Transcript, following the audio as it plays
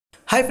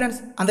Hi friends,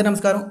 అందరికీ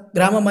నమస్కారం.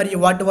 గ్రామ మరియు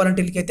వార్డు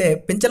వాలంటీర్లకి అయితే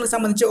పెన్షన్లకు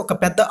సంబంధించి ఒక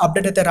పెద్ద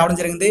అప్డేట్ అయితే రావడం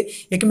జరిగింది.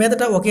 ఇక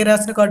మీదట ఒకే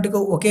రేషన్ కార్డుకు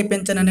ఒకే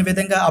పెన్షన్ అనే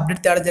విధంగా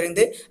అప్డేట్ తేవడం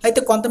జరిగింది. అయితే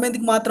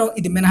కొంతమందికి మాత్రం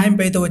ఇది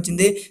మినహాయింపు అయితే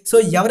వచ్చింది. సో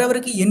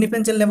ఎవరెవరికి ఎన్ని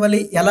పెన్షన్లు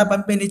ఇవ్వాలి, ఎలా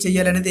పంపిణీ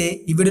చేయాలి అనేది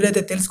ఈ వీడియోలో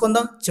అయితే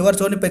తెలుసుకుందాం. చివరి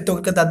చూడండి, ప్రతి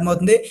ఒక్కరికి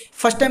అర్థమవుతుంది.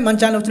 ఫస్ట్ టైం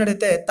మన ఛానల్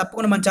వచ్చినట్టయితే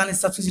తప్పకుండా మన ఛానల్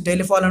సబ్స్క్రైబ్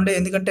డైలీ ఫాలో అండి.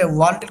 ఎందుకంటే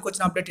వాలంటీర్కి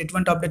వచ్చిన అప్డేట్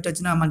ఎటువంటి అప్డేట్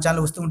వచ్చినా మన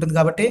ఛానల్ వస్తూ ఉంటుంది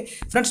కాబట్టి.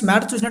 ఫ్రెండ్స్,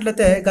 మ్యాటర్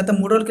చూసినట్లయితే గత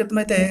 3 రోజుల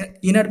క్రితం అయితే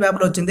ఈనాడు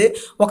పేపర్లో వచ్చింది.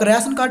 ఒక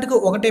రేషన్ కార్డుకు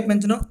ఒకటే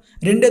పెన్షన్,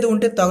 రెండేది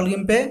ఉంటే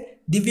తొలగింపే,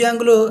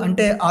 దివ్యాంగులు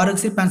అంటే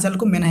ఆరోగ్యశ్రీ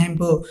పెన్షన్లకు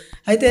మినహాయింపు.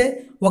 అయితే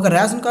ఒక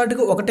రేషన్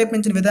కార్డుకు ఒకటే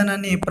పెన్షన్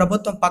విధానాన్ని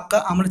ప్రభుత్వం పక్కా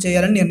అమలు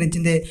చేయాలని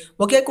నిర్ణయించింది.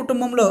 ఒకే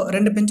కుటుంబంలో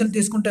 2 పెన్షన్లు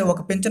తీసుకుంటే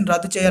ఒక పెన్షన్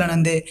రద్దు చేయాలని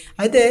అంది.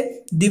 అయితే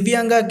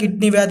దివ్యాంగ,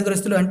 కిడ్నీ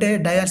వ్యాధిగ్రస్తులు అంటే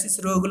డయాలసిస్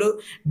రోగులు,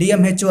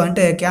 డిఎంహెచ్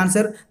అంటే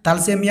క్యాన్సర్,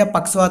 తలసేమియా,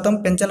 పక్షవాతం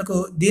పెన్షన్లకు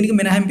దీనికి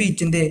మినహాయింపు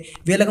ఇచ్చింది.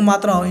 వీళ్ళకి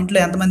మాత్రం ఇంట్లో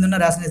ఎంతమంది ఉన్నా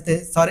రేషన్ ఇస్తే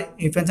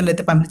ఈ పెన్షన్లు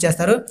అయితే పంపిణీ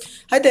చేస్తారు.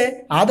 అయితే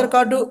ఆధార్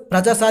కార్డు,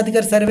 ప్రజా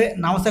సాధికార సర్వే,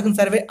 నవశకం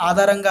సర్వే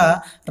ఆధారంగా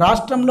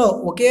రాష్ట్రంలో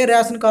ఒకే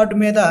రేషన్ కార్డు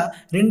మీద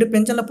 2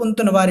 పెన్షన్లు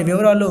పొందుతున్న వారి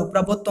వివరాలు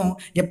ప్రభుత్వం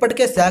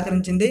ఇప్పటికే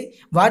సేకరించింది.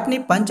 వాటిని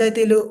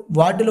పంచాయతీలు,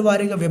 వార్డుల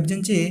వారీగా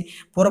విభజించి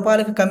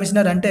పురపాలక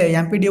కమిషనర్ అంటే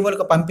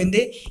ఎంపీడీఓలకు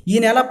పంపింది. ఈ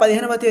నెల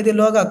 15వ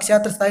తేదీలోగా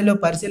క్షేత్రస్థాయిలో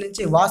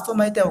పరిశీలించి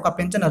వాస్తవమైతే ఒక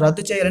పెన్షన్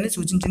రద్దు చేయాలని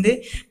సూచించింది.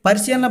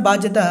 పరిశీలన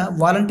బాధ్యత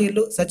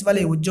వాలంటీర్లు,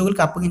 సచివాలయ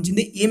ఉద్యోగులకు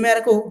అప్పగించింది. ఈ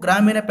మేరకు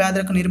గ్రామీణ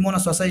పేదరిక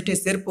నిర్మూలన సొసైటీ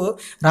సిర్పు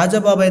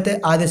రాజాబాబు అయితే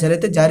ఆదేశాలు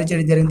అయితే జారీ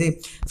చేయడం జరిగింది.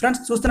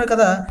 ఫ్రెండ్స్, చూస్తున్నారు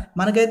కదా,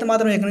 మనకైతే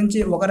మాత్రం ఇక్కడ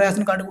నుంచి ఒక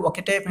రేషన్ కార్డుకు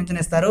ఒకటే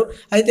పెన్షన్ ఇస్తారు.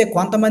 అయితే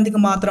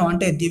కొంతమందికి మాత్రం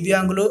అంటే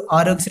దివ్యాంగులు,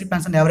 ఆరోగ్యశ్రీ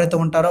పెన్షన్ ఎవరైతే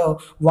ఉంటారో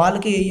వాళ్ళకి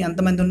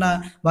ఎంతమంది ఉన్నా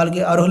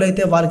వాళ్ళకి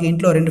అర్హులైతే వాళ్ళకి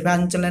ఇంట్లో 2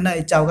 పెన్షన్లైనా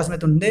ఇచ్చే అవకాశం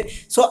అయితే ఉంది.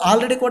 సో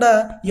ఆల్రెడీ కూడా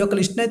ఈ యొక్క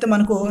లిస్ట్ని అయితే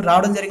మనకు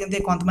రావడం జరిగింది.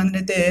 కొంతమందిని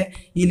అయితే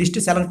ఈ లిస్ట్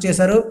సెలెక్ట్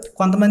చేశారు.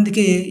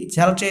 కొంతమందికి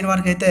సెలెక్ట్ చేయని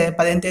వారికి అయితే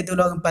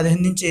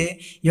 15 నుంచి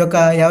ఈ యొక్క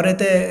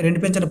ఎవరైతే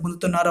 2 పెన్షన్లు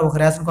పొందుతున్నారో ఒక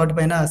రేషన్ కార్డు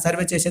పైన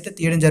సర్వే చేసి అయితే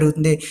తీయడం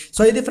జరుగుతుంది.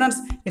 సో ఇది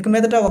ఫ్రెండ్స్, ఇక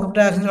మీదట ఒక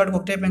రేషన్ కార్డుకి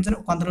ఒకటే పెన్షన్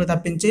కొంతమంది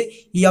తప్పించి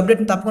ఈ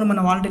అప్డేట్ని తప్పకుండా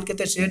మన వాలంటీర్కి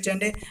అయితే షేర్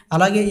చేయండి.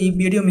 అలాగే ఈ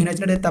వీడియో మీకు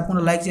నచ్చినట్లయితే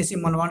తప్పకుండా లైక్ చేసి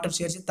మన వాలంటీర్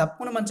షేర్ చేసి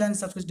తప్పకుండా మన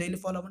ఛానల్ సబ్స్క్రైబ్ డైలీ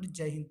ఫాలో అవ్వండి.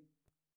 జై హింద్.